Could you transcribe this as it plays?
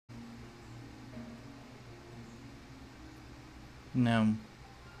No.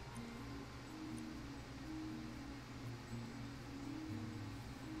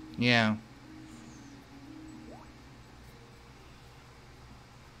 Yeah.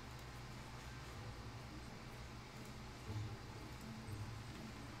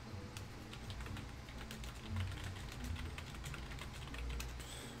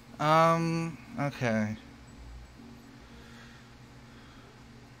 Okay.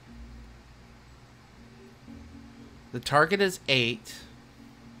 The target is 8.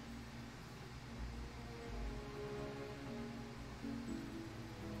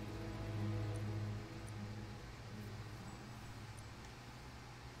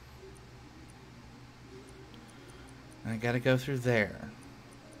 I gotta go through there.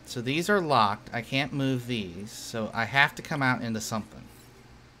 So these are locked. I can't move these. So I have to come out into something.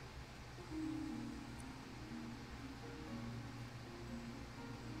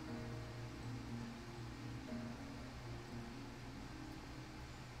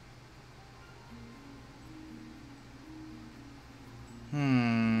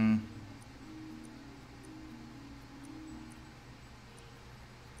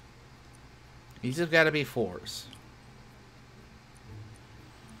 These have got to be 4s.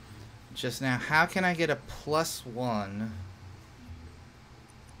 Just now, how can I get a +1?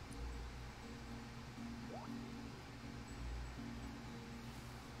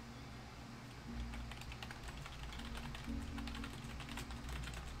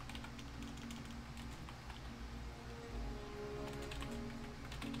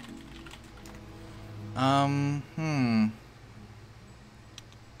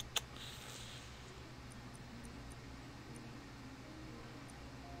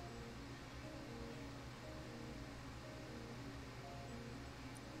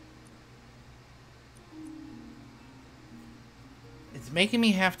 It's making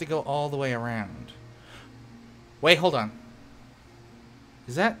me have to go all the way around. Wait, hold on.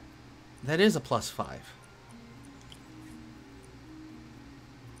 Is that... That is a +5.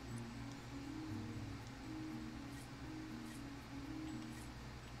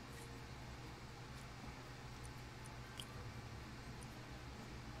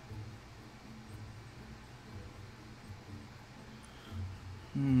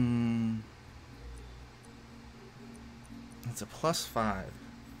 It's a +5.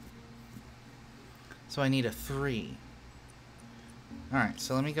 So I need a 3. Alright,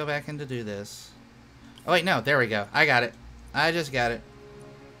 so let me go back in to do this. Oh wait, no, there we go. I got it. I just got it.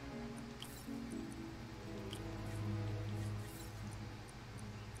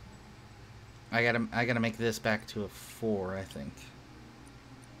 I gotta make this back to a 4, I think.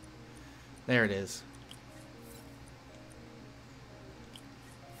 There it is.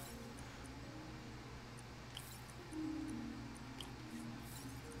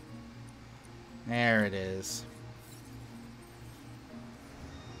 There it is.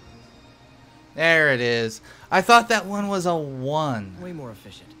 There it is. I thought that one was a 1. Way more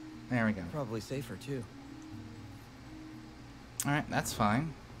efficient. There we go. Probably safer too. Alright, that's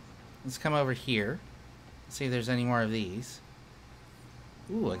fine. Let's come over here. See if there's any more of these.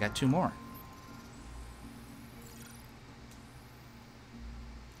 Ooh, I got 2 more.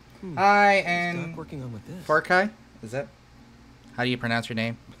 Hi, and working on with this. Farkai? Is that how do you pronounce your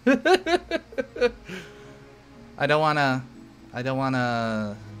name? I don't wanna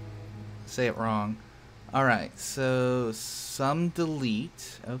say it wrong. Alright, so some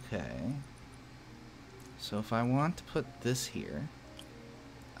delete. Okay. So if I want to put this here,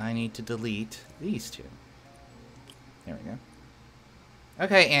 I need to delete these 2. There we go.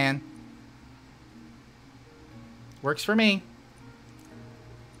 Okay, Anne. Works for me.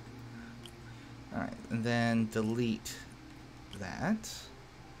 Alright, and then delete that.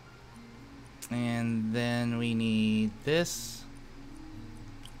 And then we need this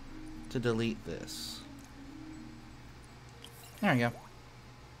to delete this. There we go.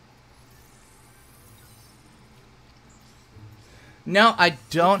 No, I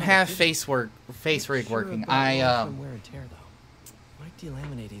don't have face rig working. Wear and tear though. Might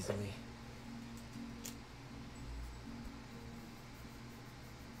delaminate easily.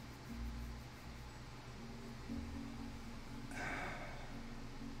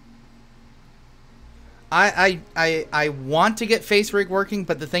 I want to get face rig working,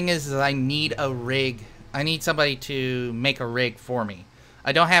 but the thing is I need a rig. I need somebody to make a rig for me.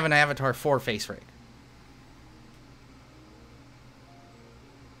 I don't have an avatar for face rig.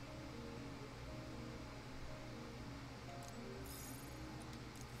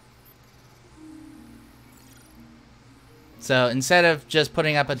 So instead of just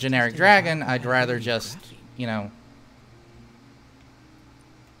putting up a generic dragon, I'd rather just, you know...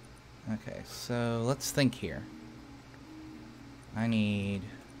 Okay, so let's think here. I need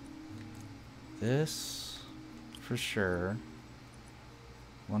this for sure.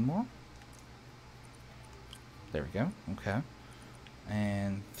 One more. There we go. Okay.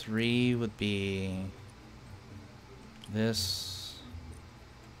 And 3 would be this,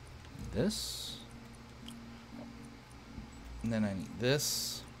 this, and then I need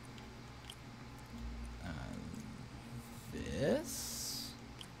this, this.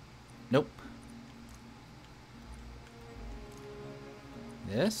 Nope.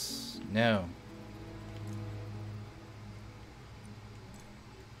 This? No.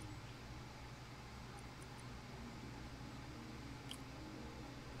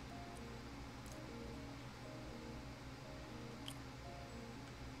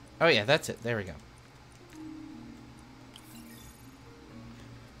 Oh yeah, that's it. There we go.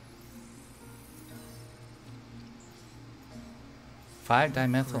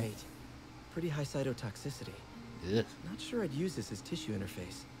 Five-dimethyl. Great. Pretty high cytotoxicity. Ugh. Not sure I'd use this as tissue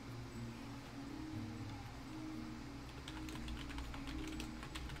interface.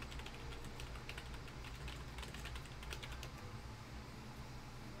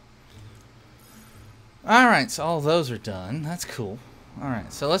 Alright, so all those are done. That's cool.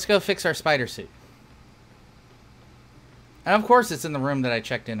 Alright, so let's go fix our spider suit. And of course it's in the room that I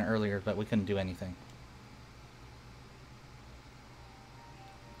checked in earlier, but we couldn't do anything.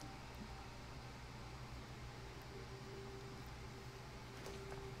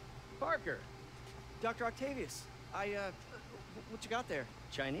 Parker! Dr. Octavius, what you got there?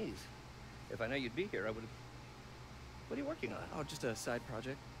 Chinese. If I know you'd be here, I would have... What are you working on? Oh, just a side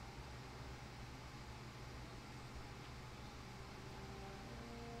project.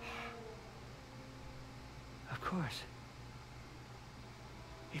 Of course.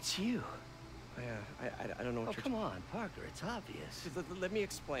 It's you. I don't know what Oh, you're... come on, Parker. It's obvious. Let me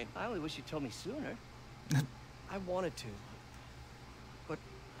explain. I only wish you'd told me sooner. I wanted to. But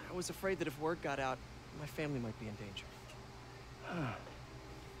I was afraid that if word got out, my family might be in danger. Huh.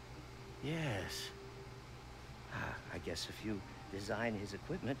 Yes. I guess if you design his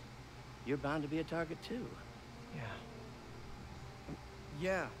equipment, you're bound to be a target too.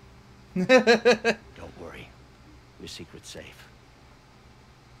 Yeah. Yeah. Don't worry. Your secret's safe.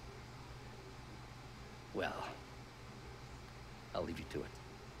 Well, I'll leave you to it.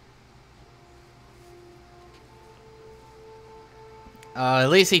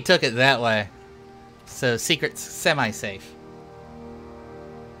 At least he took it that way. So, secret's semi-safe.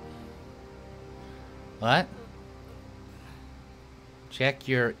 What? Check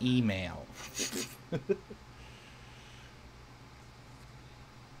your email.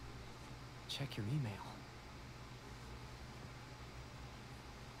 Check your email.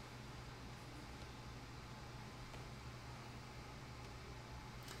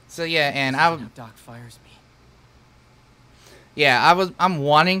 So yeah, and Doc fires me. yeah, I'm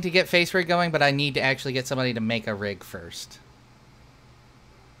wanting to get face rig going, but I need to actually get somebody to make a rig first.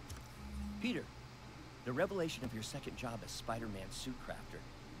 Peter, the revelation of your second job as Spider-Man suit crafter,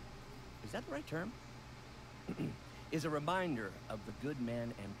 is that the right term? Is a reminder of the good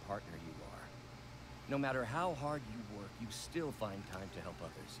man and partner you are. No matter how hard you work, you still find time to help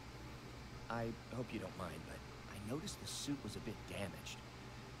others. I hope you don't mind, but I noticed the suit was a bit damaged,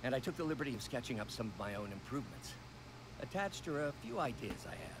 and I took the liberty of sketching up some of my own improvements. Attached are a few ideas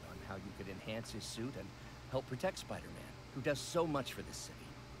I had on how you could enhance his suit and help protect Spider-Man, who does so much for this city.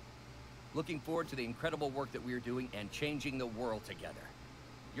 Looking forward to the incredible work that we are doing and changing the world together.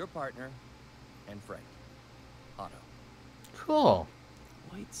 Your partner and friend, Otto. Cool.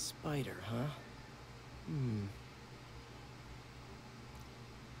 White spider, huh?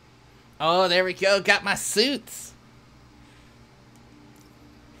 Oh, there we go. Got my suits.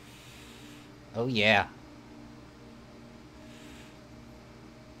 Oh, yeah.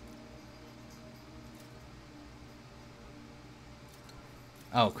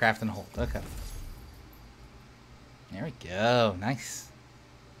 Oh, craft and hold. Okay. There we go. Nice.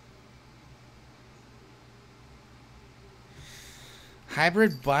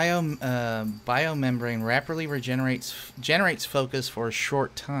 Hybrid biomembrane rapidly generates focus for a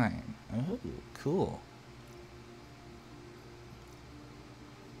short time. Oh, cool.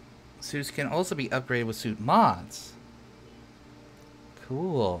 Suits can also be upgraded with suit mods.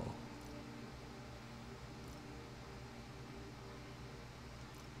 Cool.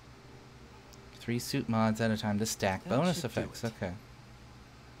 Three suit mods at a time to stack bonus effects. Okay.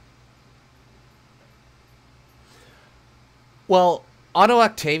 Well, Otto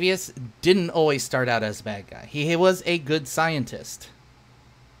Octavius didn't always start out as a bad guy. He was a good scientist.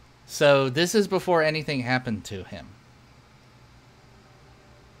 So this is before anything happened to him.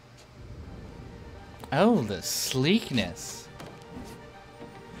 Oh, the sleekness.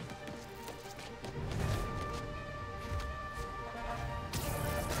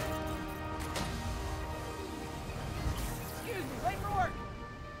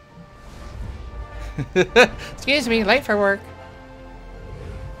 Excuse me, late for work.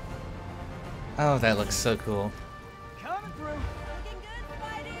 Oh, that looks so cool. Coming through. Looking good,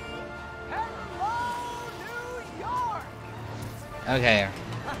 Spidey. Hello, New York. Okay.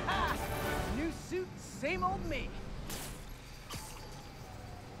 New suit, same old me.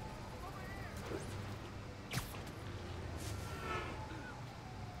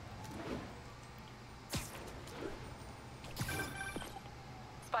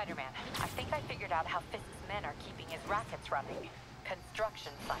 Spider-Man, I think I figured out how Fisk's men are keeping his rackets running.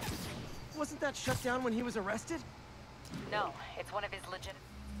 Construction sites. Wasn't that shut down when he was arrested? No, it's one of his legit...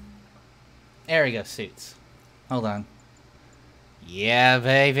 There we go, suits. Hold on. Yeah,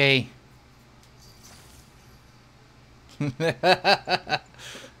 baby. Then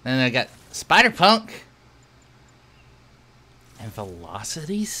I got Spider-Punk. And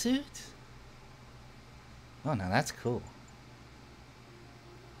Velocity suit? Oh, now that's cool.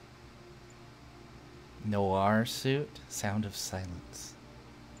 Noir suit. Sound of silence.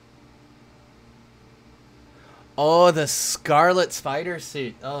 Oh, the Scarlet Spider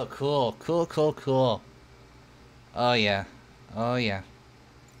suit. Oh, cool. Cool, cool, cool. Oh, yeah. Oh, yeah.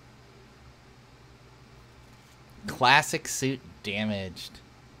 Classic suit damaged.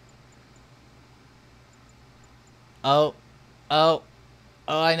 Oh. Oh.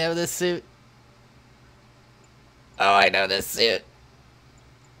 Oh, I know this suit. Oh, I know this suit.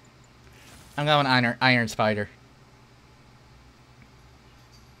 I'm going Iron Spider.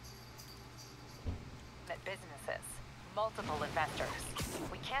 businesses, multiple investors.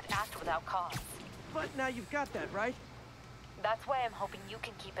 We can't act without cause. But now you've got that, right? That's why I'm hoping you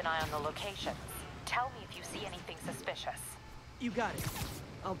can keep an eye on the locations. Tell me if you see anything suspicious. You got it.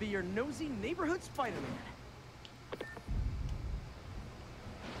 I'll be your nosy neighborhood Spider-Man.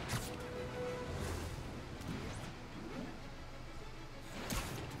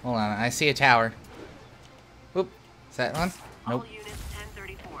 Hold on, I see a tower. Oop, is that one? Nope. All units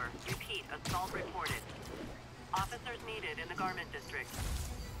 1034. Repeat, assault reported. Officers needed in the garment district.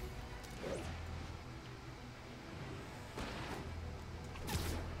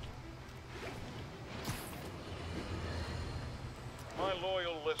 My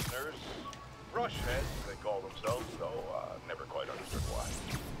loyal listeners, brushheads, they call themselves, though never quite understood why,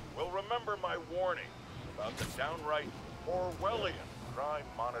 will remember my warnings about the downright Orwellian crime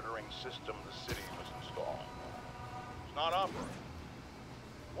monitoring system the city was installing. It's not operating.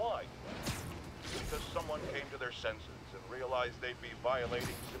 Why? Because someone came to their senses and realized they'd be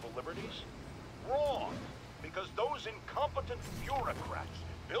violating civil liberties? Wrong! Because those incompetent bureaucrats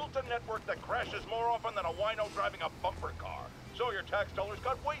built a network that crashes more often than a wino driving a bumper car. So your tax dollars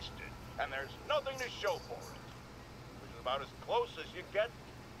got wasted, and there's nothing to show for it. Which is about as close as you get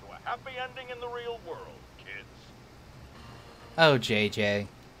to a happy ending in the real world, kids. Oh, JJ.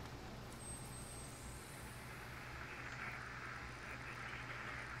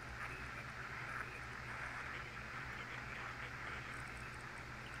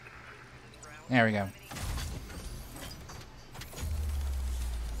 There we go.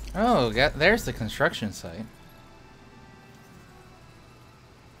 Oh, there's the construction site.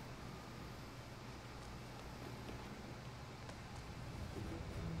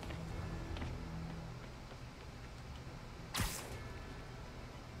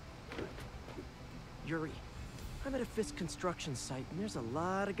 Yuri, I'm at a Fisk construction site, and there's a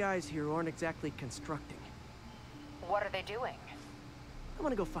lot of guys here who aren't exactly constructing. What are they doing? I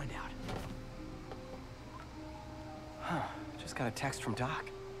want to go find out. Huh. Just got a text from Doc.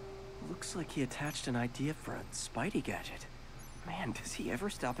 Looks like he attached an idea for a Spidey gadget. Man, does he ever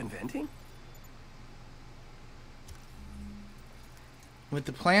stop inventing? With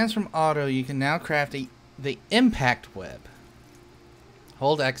the plans from Otto, you can now craft the impact web.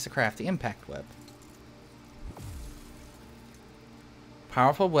 Hold X to craft the impact web.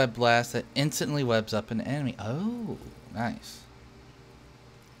 Powerful web blast that instantly webs up an enemy. Oh, nice.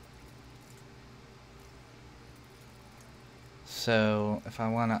 So, if I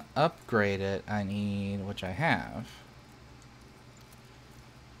want to upgrade it, I need, which I have.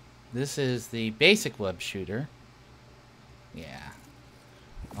 This is the basic web shooter. Yeah.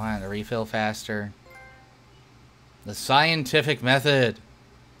 I want to refill faster. The scientific method.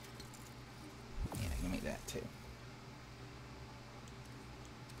 Yeah, give me that too.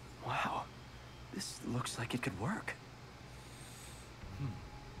 Wow. This looks like it could work.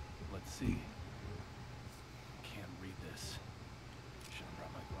 Let's see. Can't read this. Should have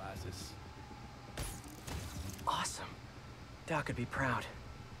brought my glasses. Awesome. Doc would be proud.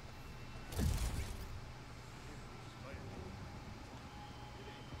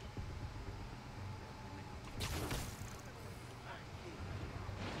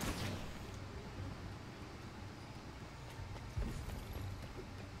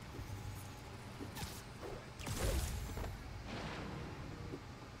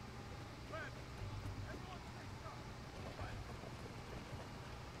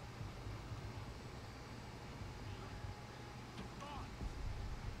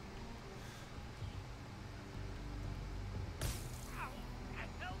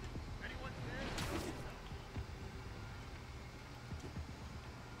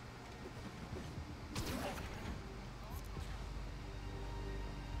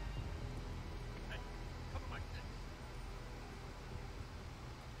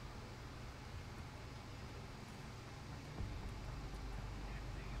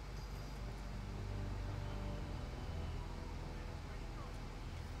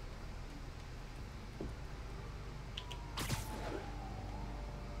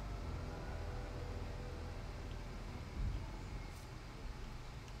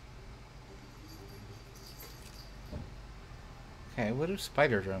 Okay, what do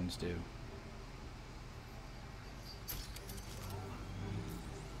spider drones do?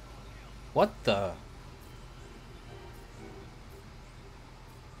 What the?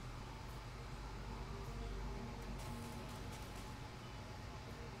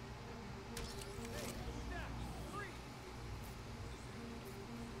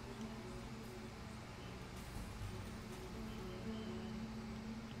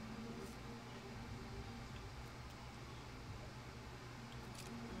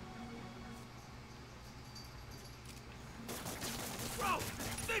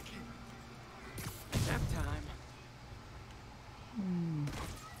 Nap time.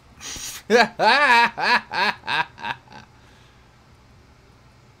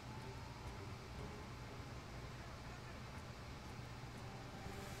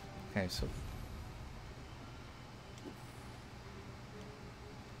 Okay, so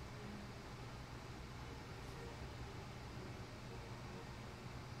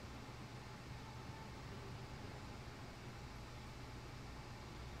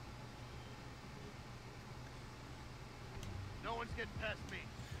No one's getting past me.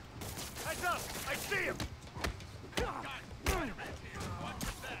 Heads up! I see him! Guys, Spider-Man's here. Watch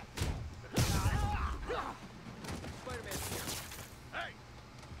your back. Spider-Man's here. Hey!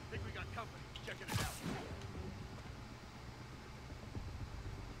 Think we got company. Checking it out.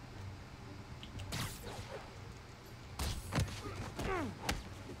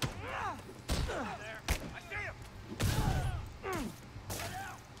 There. I see him!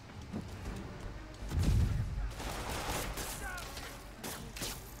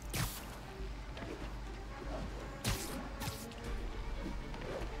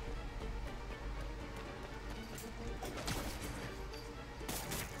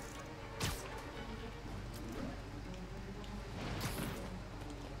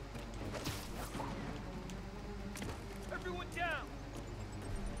 Everyone down!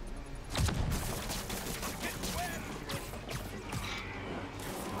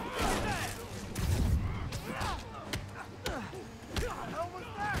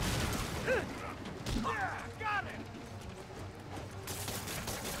 Got it!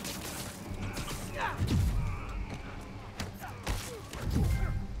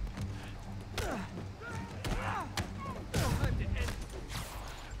 Time to end.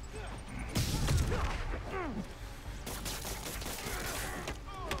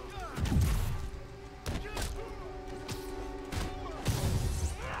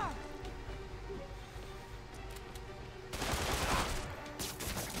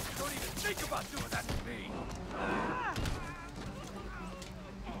 Don't even think about doing that to me!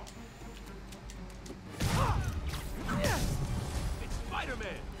 It's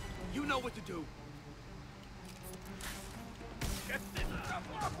Spider-Man! You know what to do! Get this stuff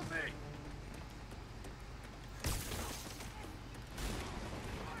off of me!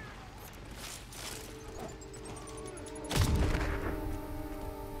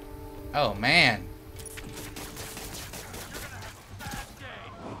 oh man. Bad day!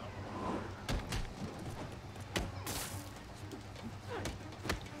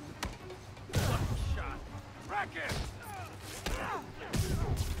 Lucky shot! Rack it!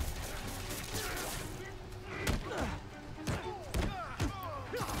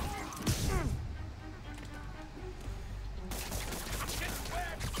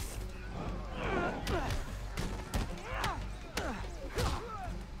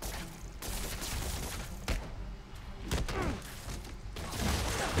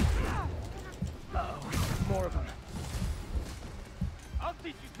 More of them. I'll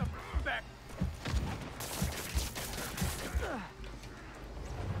teach you some respect!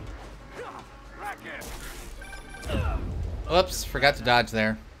 Rack it! Oops, forgot to dodge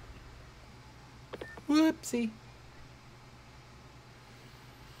there. Whoopsie.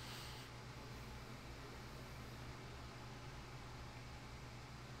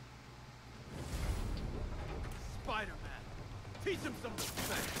 Spider-Man! Teach him some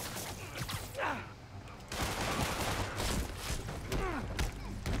respect!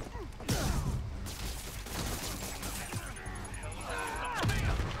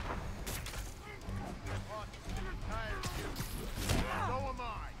 So am I.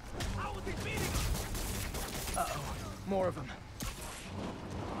 How was he beating him? Uh-oh. More of them.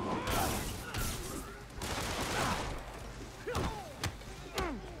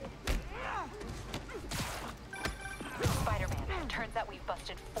 Spider-Man, turns out we've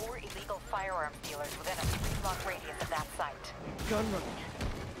busted 4 illegal firearms dealers within a 3-block radius of that site. Gun running.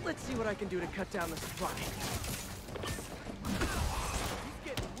 Let's see what I can do to cut down the supply. He's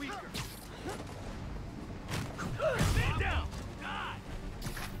getting weaker. Stand down! Die!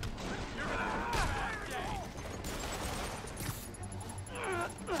 You're gonna have a bad day.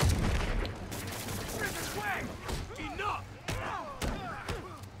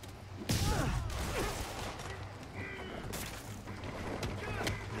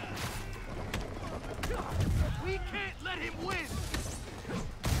 let him win!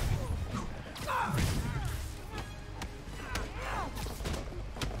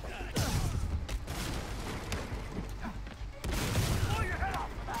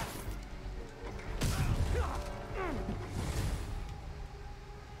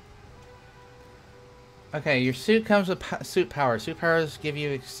 Okay, your suit comes with suit powers. Suit powers give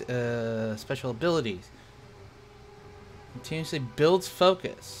you special abilities. Continuously builds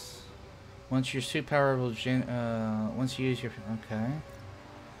focus. Once your suit power will once you use your okay.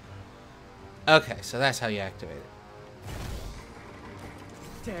 Okay, so that's how you activate it.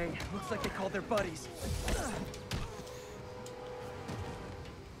 Dang, looks like they called their buddies.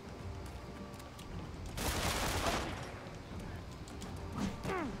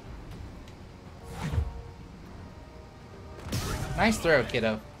 Nice throw,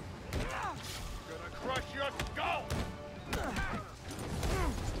 kiddo. Gonna crush your skull!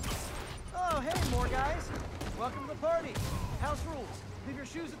 Oh, hey, more guys. Welcome to the party. House rules. Leave your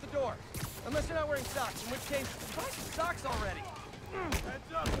shoes at the door. Unless you're not wearing socks, in which case, buy some socks already.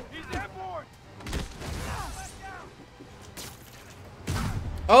 Heads up! He's airborne!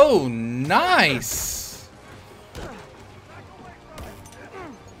 Oh, nice.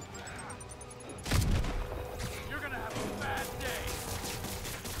 You're gonna have a bad day!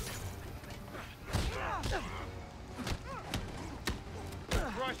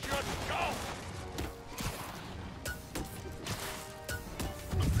 Crush your skull!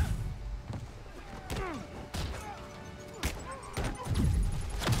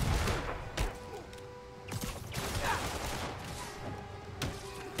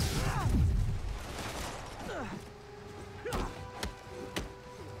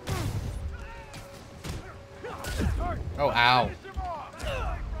 Oh, ow.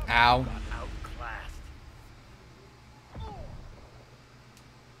 Ow. Outclassed.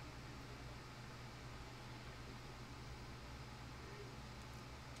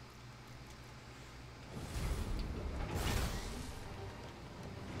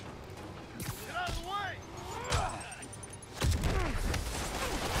 Get out of the way!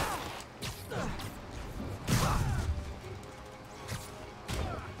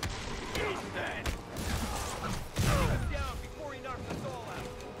 Down before he knocks us all out.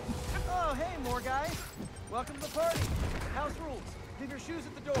 Oh, hey, more guys. Welcome to the party. House rules. Leave your shoes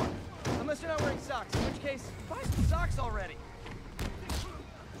at the door. Unless you're not wearing socks, in which case, buy some socks already.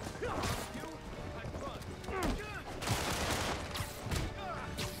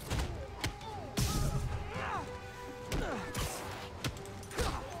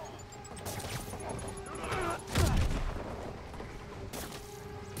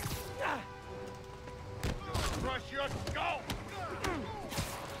 Crush your skull!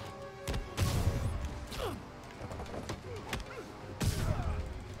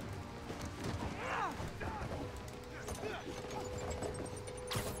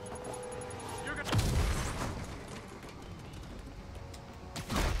 You're gonna...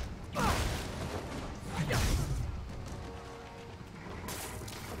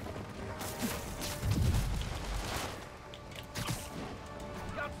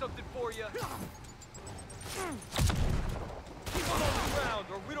 Got something for you. Keep on the ground,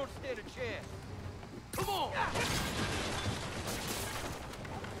 or we don't stand a chance. Come on!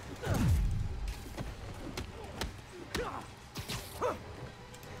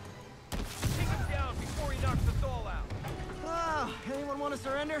 Take him down before he knocks us all out. Ah, anyone want to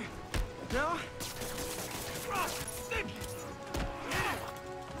surrender? No?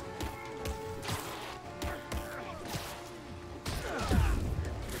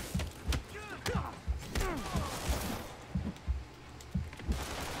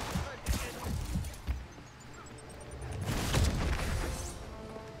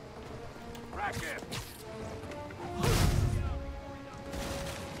 Crack him!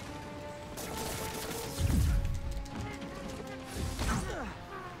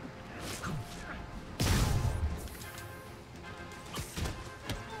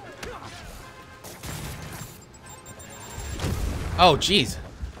 Oh, jeez.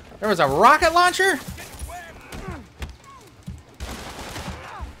 There was a rocket launcher?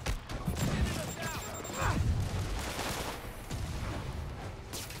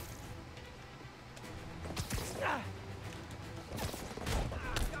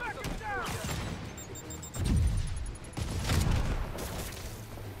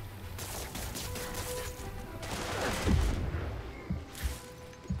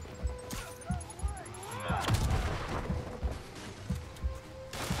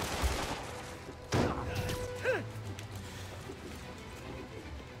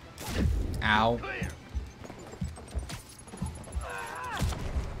 Ow.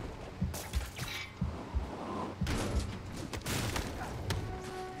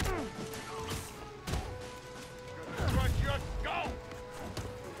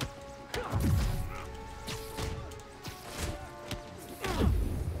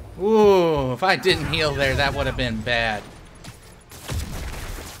 Ooh, if I didn't heal there, that would have been bad.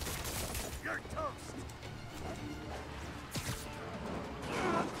 You're toast.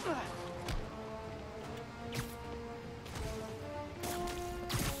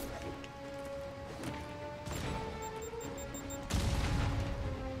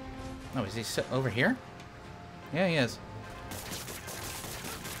 Oh, is he over here? Yeah, he is.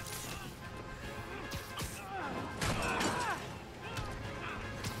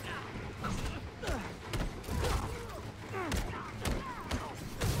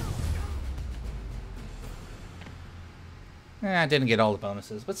 I didn't get all the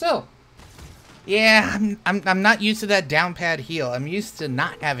bonuses, but still. Yeah, I'm not used to that down pad heal. I'm used to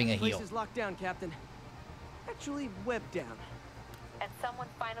not having a heal. Place is locked down, Captain. Actually, webbed down. And someone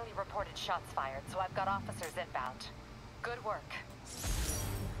finally reported shots fired, so I've got officers inbound. Good work.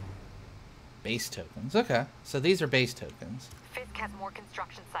 Base tokens. Okay, so these are base tokens. Fisk has more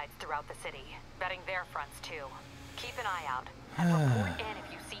construction sites throughout the city, vetting their fronts too. Keep an eye out, and report in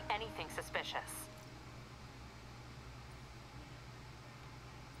if you see anything suspicious.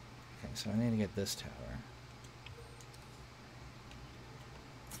 Okay, so I need to get this tower.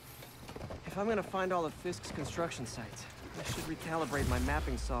 If I'm gonna find all of Fisk's construction sites, I should recalibrate my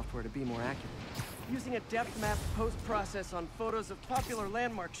mapping software to be more accurate. Using a depth map post-process on photos of popular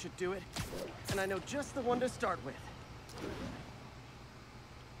landmarks should do it. And I know just the one to start with.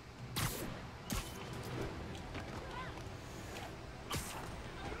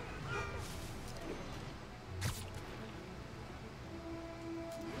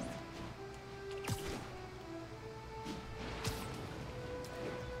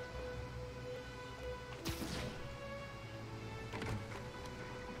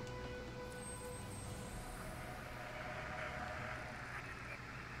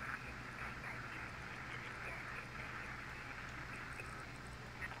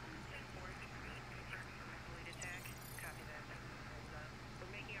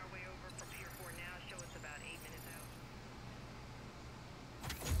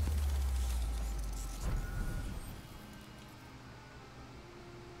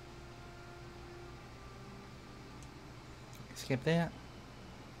 Skip that.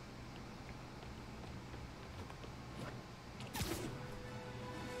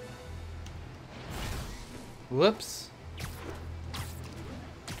 Whoops.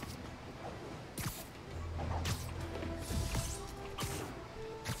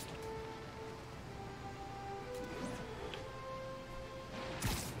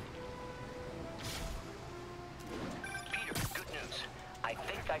 Peter, good news. I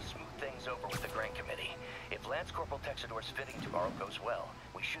think I smoothed things over with the Grand Committee. If Lance Corporal Texador's fitting tomorrow goes well,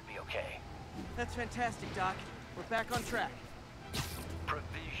 we should be okay. That's fantastic, Doc. We're back on track.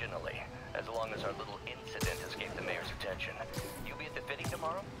 Provisionally, as long as our little incident escaped the mayor's attention. You be at the fitting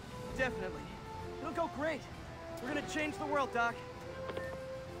tomorrow? Definitely. It'll go great. We're gonna change the world, Doc.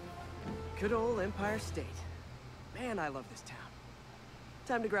 Good old Empire State. Man, I love this town.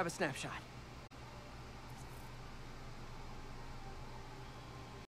 Time to grab a snapshot.